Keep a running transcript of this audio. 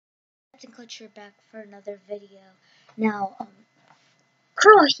Captain Clutcher back for another video. Now,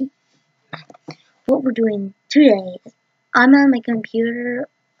 currently, what we're doing today is I'm on my computer,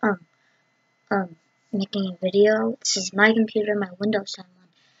 making a video. This is my computer, my Windows 10 one.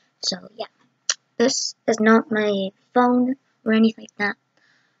 So, yeah. This is not my phone or anything like that.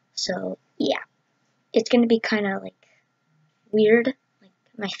 So, yeah. It's gonna be kind of, like, weird. Like,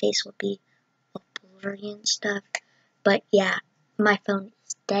 my face will be all blurry and stuff. But, yeah, my phone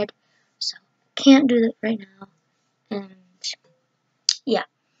is dead. So, can't do that right now. And, yeah.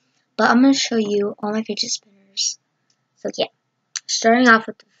 But I'm going to show you all my fidget spinners. So, yeah. Starting off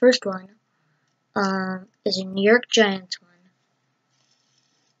with the first one is a New York Giants one.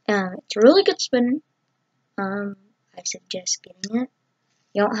 It's a really good spinner. I suggest getting it.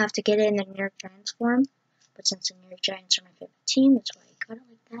 You don't have to get it in the New York Giants form, but since the New York Giants are my favorite team, that's why I got it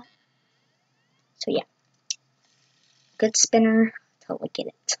like that. So, yeah. Good spinner. Totally get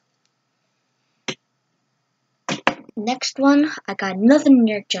it. Next one, I got another New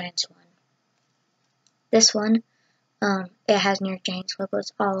York Giants one. This one, it has New York Giants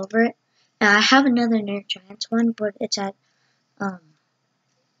logos all over it. And I have another New York Giants one, but it's at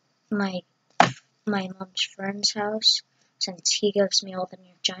my mom's friend's house, since he gives me all the New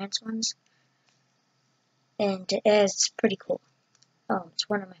York Giants ones. And it's pretty cool. It's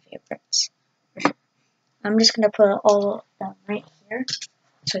one of my favorites. I'm just gonna put all of them right here,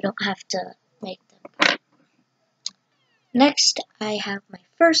 so I don't have to make them. Next, I have my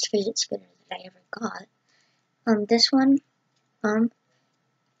first fidget spinner that I ever got. This one,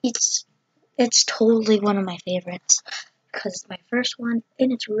 it's totally one of my favorites, because it's my first one,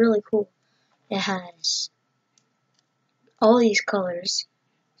 and it's really cool. It has all these colors,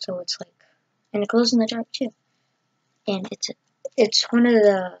 so it's like, and it glows in the dark too. And it's one of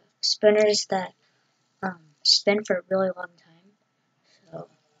the spinners that spin for a really long time, so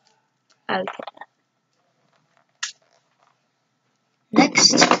I would get that.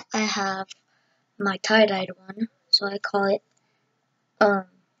 Next, I have my tie-dyed one, so I call it,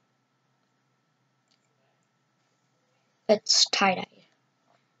 it's tie-dyed.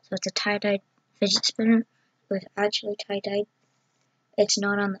 So it's a tie-dyed fidget spinner with actually tie-dyed. It's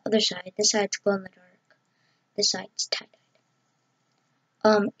not on the other side. This side's glow in the dark. This side's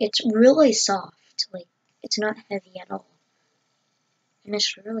tie-dyed. It's really soft. Like, it's not heavy at all. And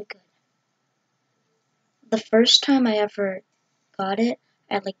it's really good. The first time I ever got it,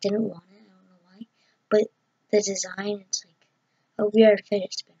 I didn't want it. I don't know why. But the design, it's like a weird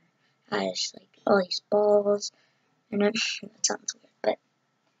fidget spinner. It has like all these balls, and it sounds weird, but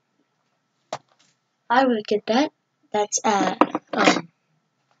I would get that. That's at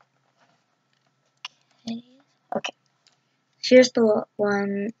okay. Here's the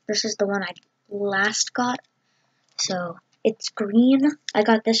one. This is the one I last got. So it's green. I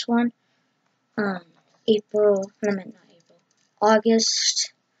got this one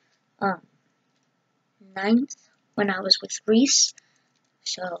August 9th when I was with Reese.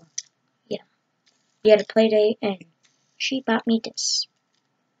 So yeah, we had a play date and she bought me this.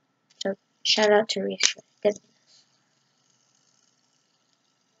 So shout out to Reese for giving me this.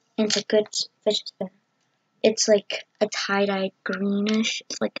 And it's a good fidget spinner. It's like a tie-dye greenish.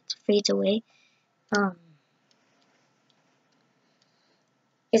 It's like it fades away.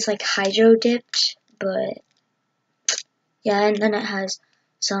 It's like hydro dipped, but yeah, and then it has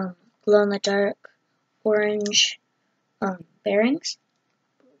some glow in the dark orange bearings,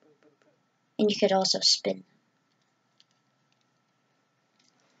 and you could also spin them.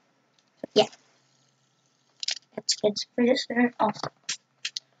 Yeah, that's good for this spinner also.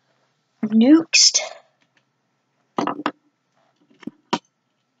 Next, pretty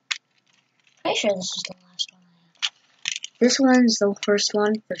sure this is the last one I have. This one's the first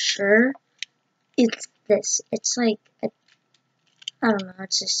one for sure. It's this. It's like I don't know.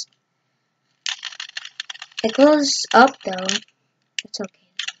 It's just it glows up though. It's okay.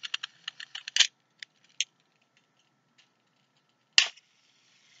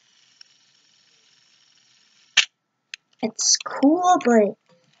 It's cool, but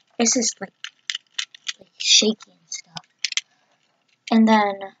it's just like shaky and stuff. And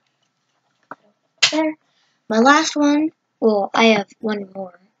then there, my last one. Well, I have one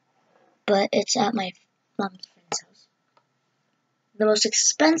more, but it's at my mom's friend's house. The most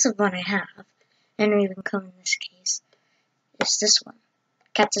expensive one I have, and it even come in this case, is this one,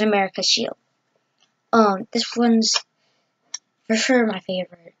 Captain America shield. This one's for sure my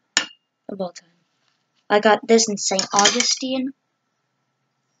favorite of all time. I got this in St. Augustine.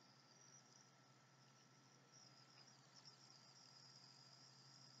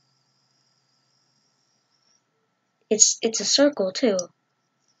 It's a circle too.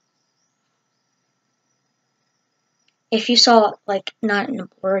 if you saw like not in a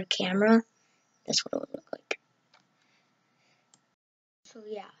blurred camera, that's what it would look like. So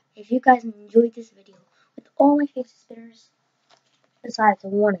yeah, if you guys enjoyed this video with all my fidget spinners, besides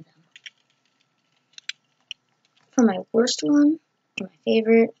one of them, for my worst one, or my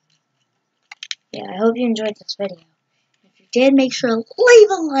favorite, yeah, I hope you enjoyed this video. If you did, make sure to leave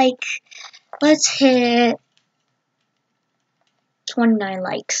a like. Let's hit 29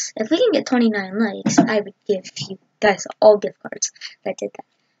 likes. If we can get 29 likes, I would give you guys all gift cards if I did that.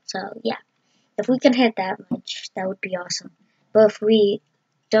 So yeah, if we can hit that much, that would be awesome. But if we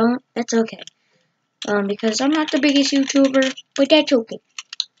don't, that's okay. Because I'm not the biggest YouTuber, but that's okay.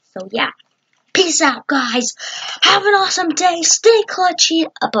 So yeah, peace out, guys. Have an awesome day. Stay clutchy.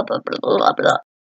 Blah, blah, blah, blah, blah.